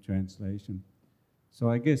reasonable translation. So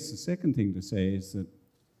I guess the second thing to say is that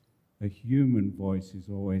a human voice is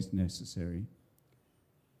always necessary.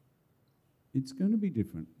 It's going to be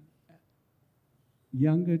different.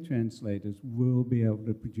 Younger translators will be able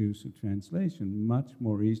to produce a translation much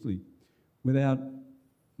more easily without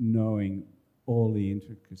knowing all the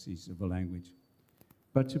intricacies of a language.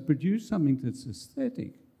 But to produce something that's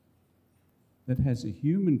aesthetic, that has a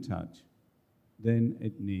human touch, then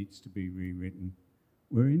it needs to be rewritten.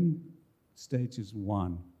 We're in stages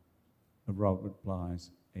 1 of Robert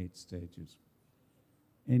Bly's 8 stages.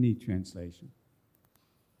 Any translation.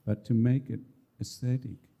 But to make it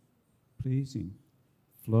aesthetic, pleasing,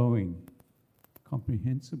 flowing,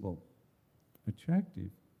 comprehensible,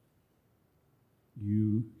 attractive,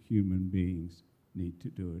 you human beings need to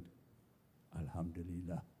do it.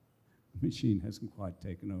 Alhamdulillah. The machine hasn't quite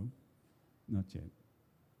taken over. Not yet.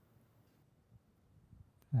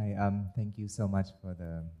 Hi, thank you so much for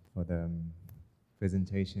the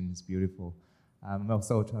presentation. It's beautiful. I'm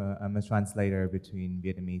also I'm a translator between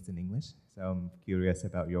Vietnamese and English, so I'm curious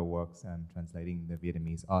about your works. I'm translating the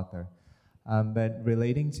Vietnamese author. But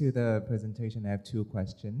relating to the presentation, I have 2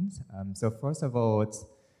 questions. So first of all, it's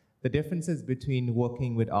the differences between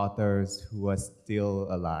working with authors who are still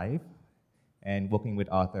alive and working with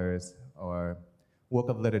authors or work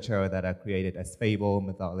of literature that are created as fable,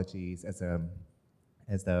 mythologies, as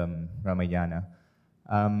the Ramayana.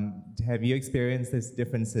 Have you experienced these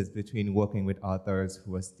differences between working with authors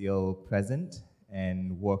who are still present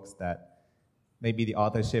and works that maybe the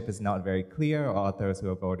authorship is not very clear, or authors who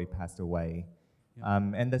have already passed away?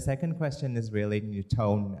 Yeah. And the second question is relating to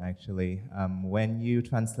tone, actually. When you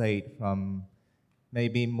translate from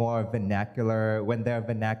maybe more vernacular, when there are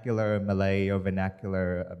vernacular Malay or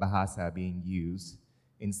vernacular Bahasa being used,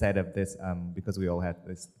 instead of this, because we all have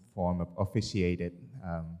this form of officiated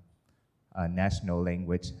national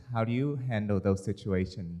language, how do you handle those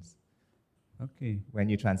situations? Okay. When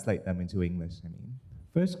you translate them into English, I mean.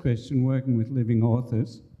 First question, working with living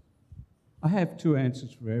authors. I have 2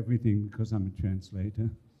 answers for everything because I'm a translator.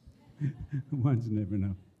 One's never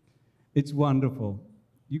enough. It's wonderful.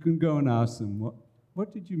 You can go and ask them,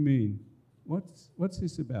 what did you mean? What's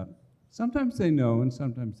this about? Sometimes they know and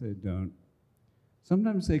sometimes they don't.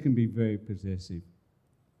 Sometimes they can be very possessive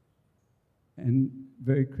and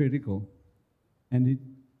very critical. And the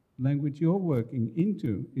language you're working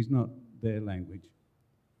into is not their language.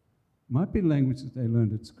 Might be language that they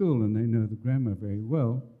learned at school and they know the grammar very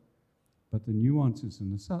well, but the nuances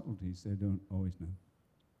and the subtleties they don't always know.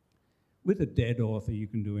 With a dead author, you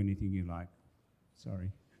can do anything you like.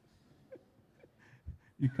 Sorry.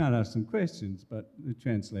 You can't ask them questions, but the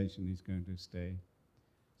translation is going to stay.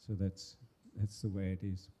 So that's the way it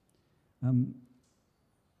is.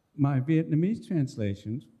 My Vietnamese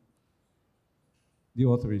translations, the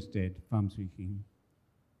author is dead, Pham Xuy Kim,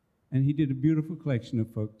 and he did a beautiful collection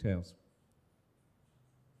of folk tales.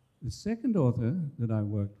 The second author that I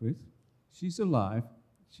worked with, she's alive.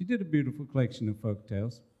 She did a beautiful collection of folk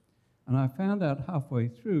tales, and I found out halfway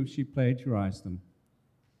through she plagiarized them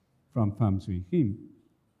from Pham Xuy Kim.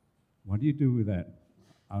 What do you do with that?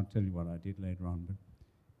 I'll tell you what I did later on. But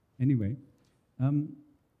anyway,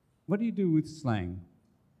 what do you do with slang?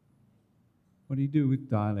 What do you do with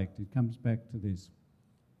dialect? It comes back to this.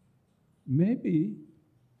 Maybe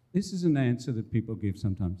this is an answer that people give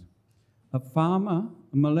sometimes. A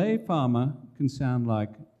Malay farmer can sound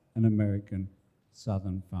like an American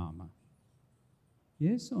Southern farmer.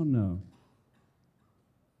 Yes or no?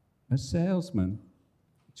 A salesman,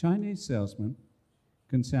 a Chinese salesman,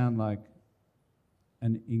 can sound like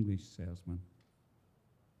an English salesman.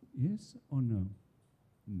 Yes or no?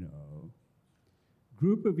 No.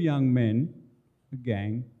 Group of young men, a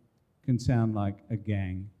gang, can sound like a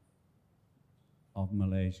gang. of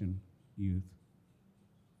Malaysian youth?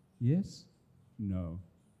 Yes? No.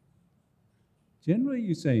 Generally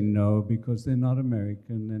you say no because they're not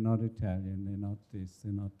American, they're not Italian, they're not this,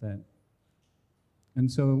 they're not that. And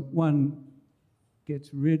so one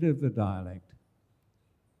gets rid of the dialect,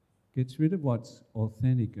 gets rid of what's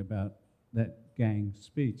authentic about that gang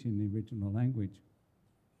speech in the original language.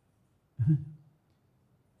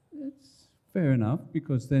 It's fair enough,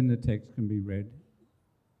 because then the text can be read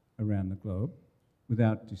around the globe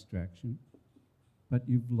without distraction, but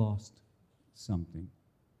you've lost something.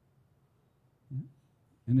 Yeah?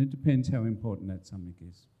 And it depends how important that something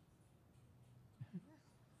is.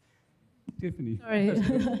 Tiffany. Sorry.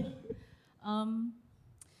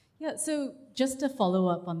 Yeah, so just to follow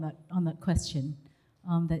up on that question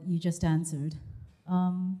that you just answered.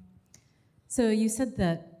 So you said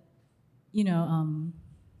that,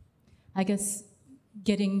 I guess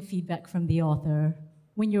getting feedback from the author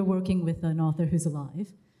when you're working with an author who's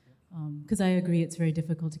alive, because I agree it's very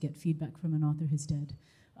difficult to get feedback from an author who's dead.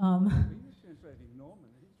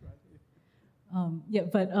 Yeah,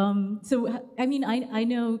 but so I mean, I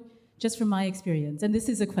know just from my experience, and this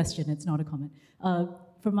is a question, it's not a comment.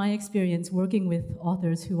 From my experience working with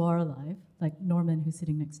authors who are alive, like Norman, who's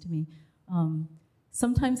sitting next to me,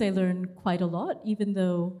 sometimes I learn quite a lot, even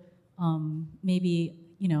though maybe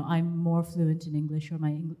I'm more fluent in English, or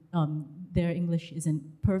their English isn't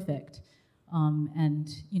perfect, and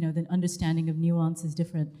the understanding of nuance is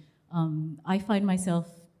different. I find myself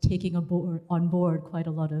taking on board quite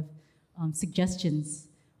a lot of suggestions.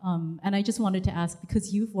 And I just wanted to ask,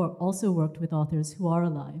 because you've also worked with authors who are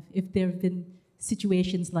alive, if there have been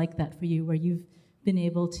situations like that for you where you've been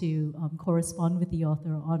able to correspond with the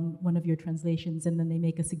author on one of your translations, and then they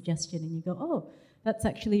make a suggestion and you go, oh, that's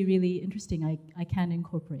actually really interesting, I can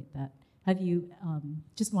incorporate that. Have you,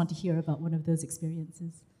 just want to hear about one of those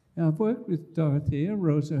experiences? I've worked with Dorothea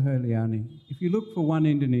Rosa Herliani. If you look for one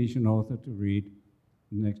Indonesian author to read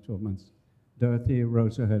in the next 12 months, Dorothea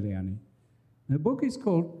Rosa Herliani. The book is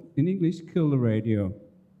called, in English, Kill the Radio.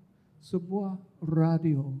 Sebuah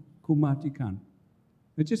radio kumatikan.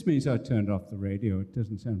 It just means I turned off the radio. It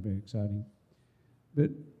doesn't sound very exciting.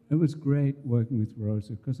 But it was great working with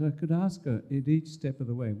Rosa, because I could ask her at each step of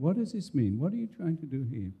the way, what does this mean? What are you trying to do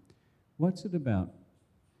here? What's it about?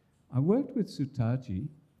 I worked with Sutaji,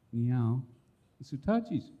 Niao.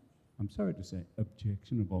 Sutaji's, I'm sorry to say,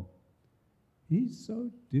 objectionable. He's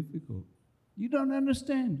so difficult. You don't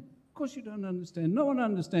understand. Of course you don't understand. No one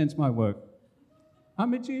understands my work.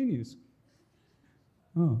 I'm a genius.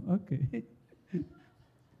 Oh, okay.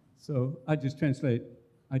 So I just translate.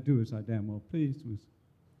 I do as I damn well pleased was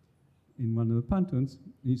in one of the pantuns.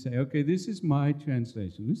 You say, okay, this is my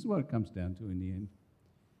translation. This is what it comes down to in the end.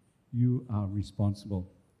 You are responsible.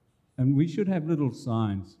 And we should have little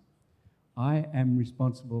signs. I am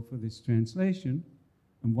responsible for this translation.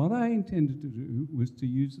 And what I intended to do was to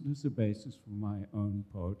use it as a basis for my own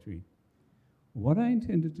poetry. What I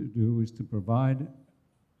intended to do was to provide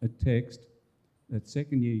a text that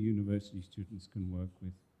second-year university students can work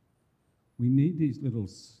with. We need these little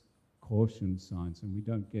caution signs, and we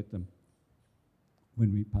don't get them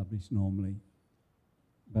when we publish normally.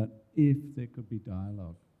 But if there could be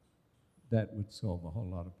dialogue, that would solve a whole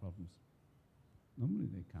lot of problems. Normally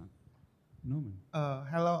they can't. Norman.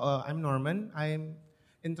 Hello, I'm Norman. I'm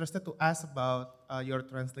interested to ask about your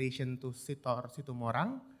translation to Sitor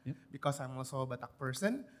Situmorang, because I'm also a Batak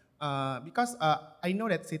person. Because I know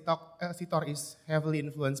that Sitor is heavily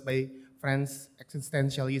influenced by French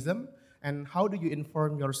existentialism. And how do you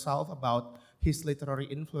inform yourself about his literary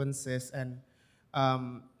influences? And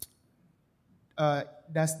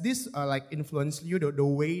does this influence you, the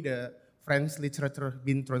way the French literature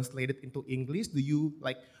been translated into English? Do you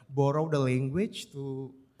borrow the language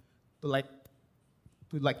to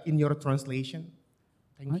in your translation?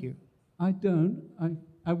 Thank you. I don't.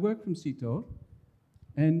 I work from Sitor,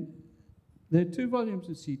 and there are 2 volumes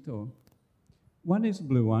of Sitor. One is a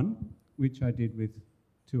blue one, which I did with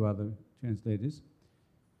 2 other translators,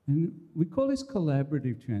 and we call this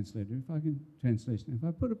collaborative translation. If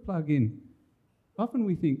I put a plug in, often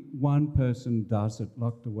we think one person does it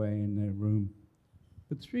locked away in their room,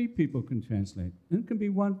 but 3 people can translate. And it can be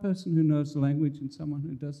one person who knows the language and someone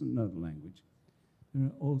who doesn't know the language. There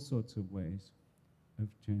are all sorts of ways of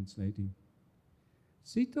translating.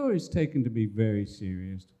 Sitor is taken to be very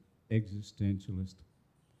serious, existentialist,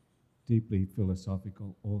 deeply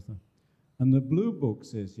philosophical author. And the blue book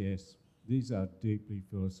says, yes, these are deeply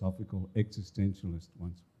philosophical, existentialist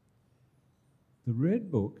ones. The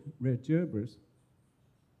red book, Red Gerbers,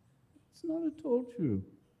 it's not at all true.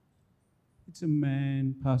 It's a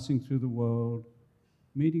man passing through the world,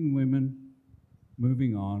 meeting women,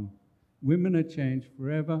 moving on. Women are changed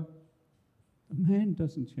forever. The man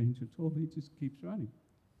doesn't change at all, he just keeps running.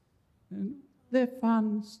 And they're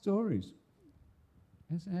fun stories.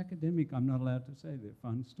 As an academic, I'm not allowed to say they're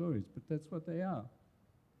fun stories, but that's what they are.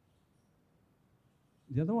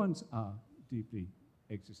 The other ones are deeply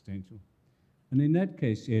existential. And in that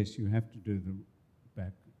case, yes, you have to do the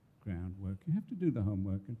background work. You have to do the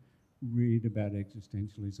homework and read about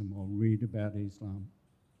existentialism or read about Islam.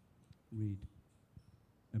 Read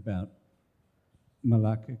about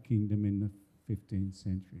Malacca Kingdom in the 15th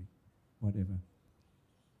century, whatever.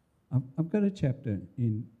 I've got a chapter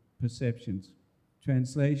in Perceptions,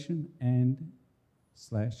 Translation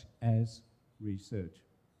and/as Research.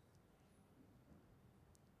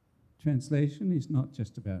 Translation is not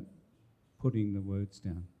just about putting the words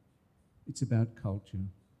down. It's about culture,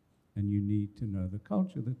 and you need to know the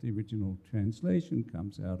culture that the original translation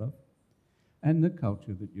comes out of and the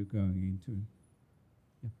culture that you're going into.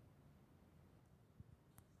 Yeah.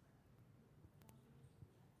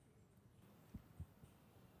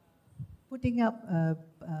 Putting up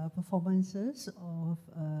performances of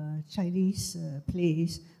Chinese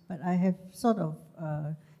plays, but I have sort of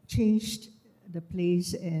changed the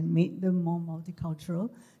plays and made them more multicultural.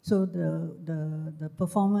 So the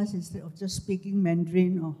performers, instead of just speaking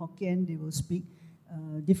Mandarin or Hokkien, they will speak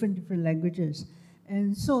different languages.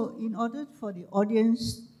 And so in order for the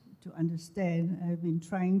audience to understand, I've been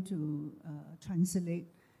trying to translate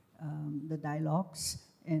the dialogues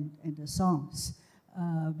and the songs.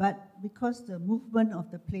 But because the movement of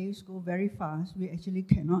the plays go very fast, we actually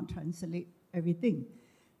cannot translate everything.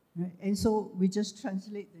 Right? And so we just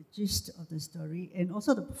translate the gist of the story, and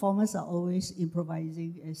also the performers are always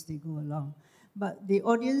improvising as they go along. But the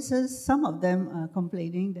audiences, some of them are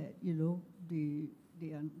complaining that, you know,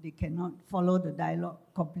 they cannot follow the dialogue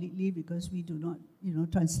completely because we do not, you know,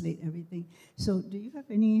 translate everything. So do you have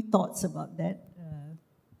any thoughts about that?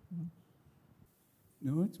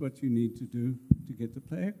 No, it's what you need to do to get the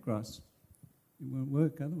play across. It won't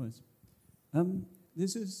work otherwise.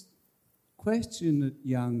 This is a question that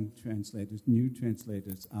young translators, new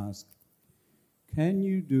translators ask. Can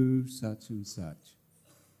you do such and such?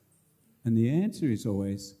 And the answer is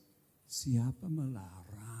always, siapa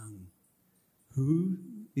melarang? Who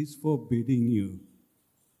is forbidding you?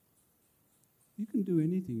 You can do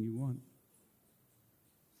anything you want,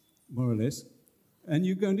 more or less, and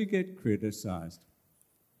you're going to get criticized.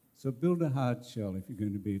 So build a hard shell if you're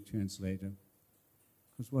going to be a translator.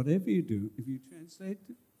 Because whatever you do, if you translate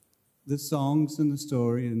the songs and the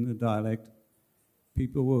story and the dialect,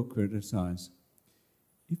 people will criticize.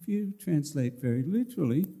 If you translate very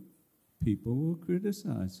literally, people will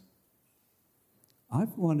criticize.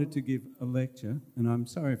 I've wanted to give a lecture, and I'm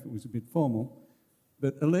sorry if it was a bit formal,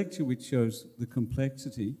 but a lecture which shows the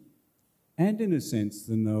complexity and, in a sense,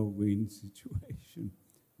 the no-win situation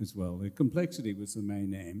as well. The complexity was the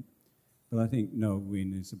main aim, but I think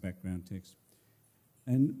no-win is a background text.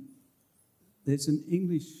 And there's an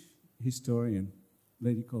English historian, a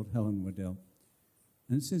lady called Helen Waddell,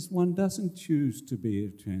 and it says one doesn't choose to be a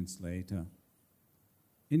translator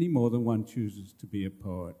any more than one chooses to be a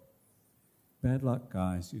poet. Bad luck,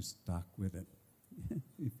 guys, you're stuck with it.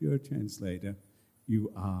 If you're a translator,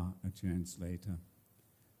 you are a translator.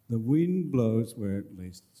 The wind blows where it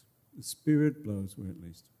lists. The spirit blows where it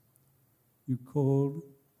lists. You're called,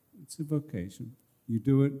 it's a vocation. You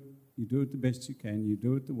do it the best you can, you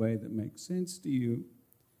do it the way that makes sense to you,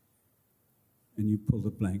 and you pull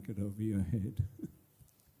the blanket over your head.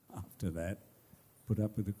 After that, put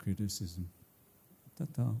up with the criticism.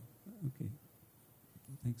 Ta-ta. Okay.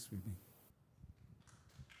 Thanks, Ruby.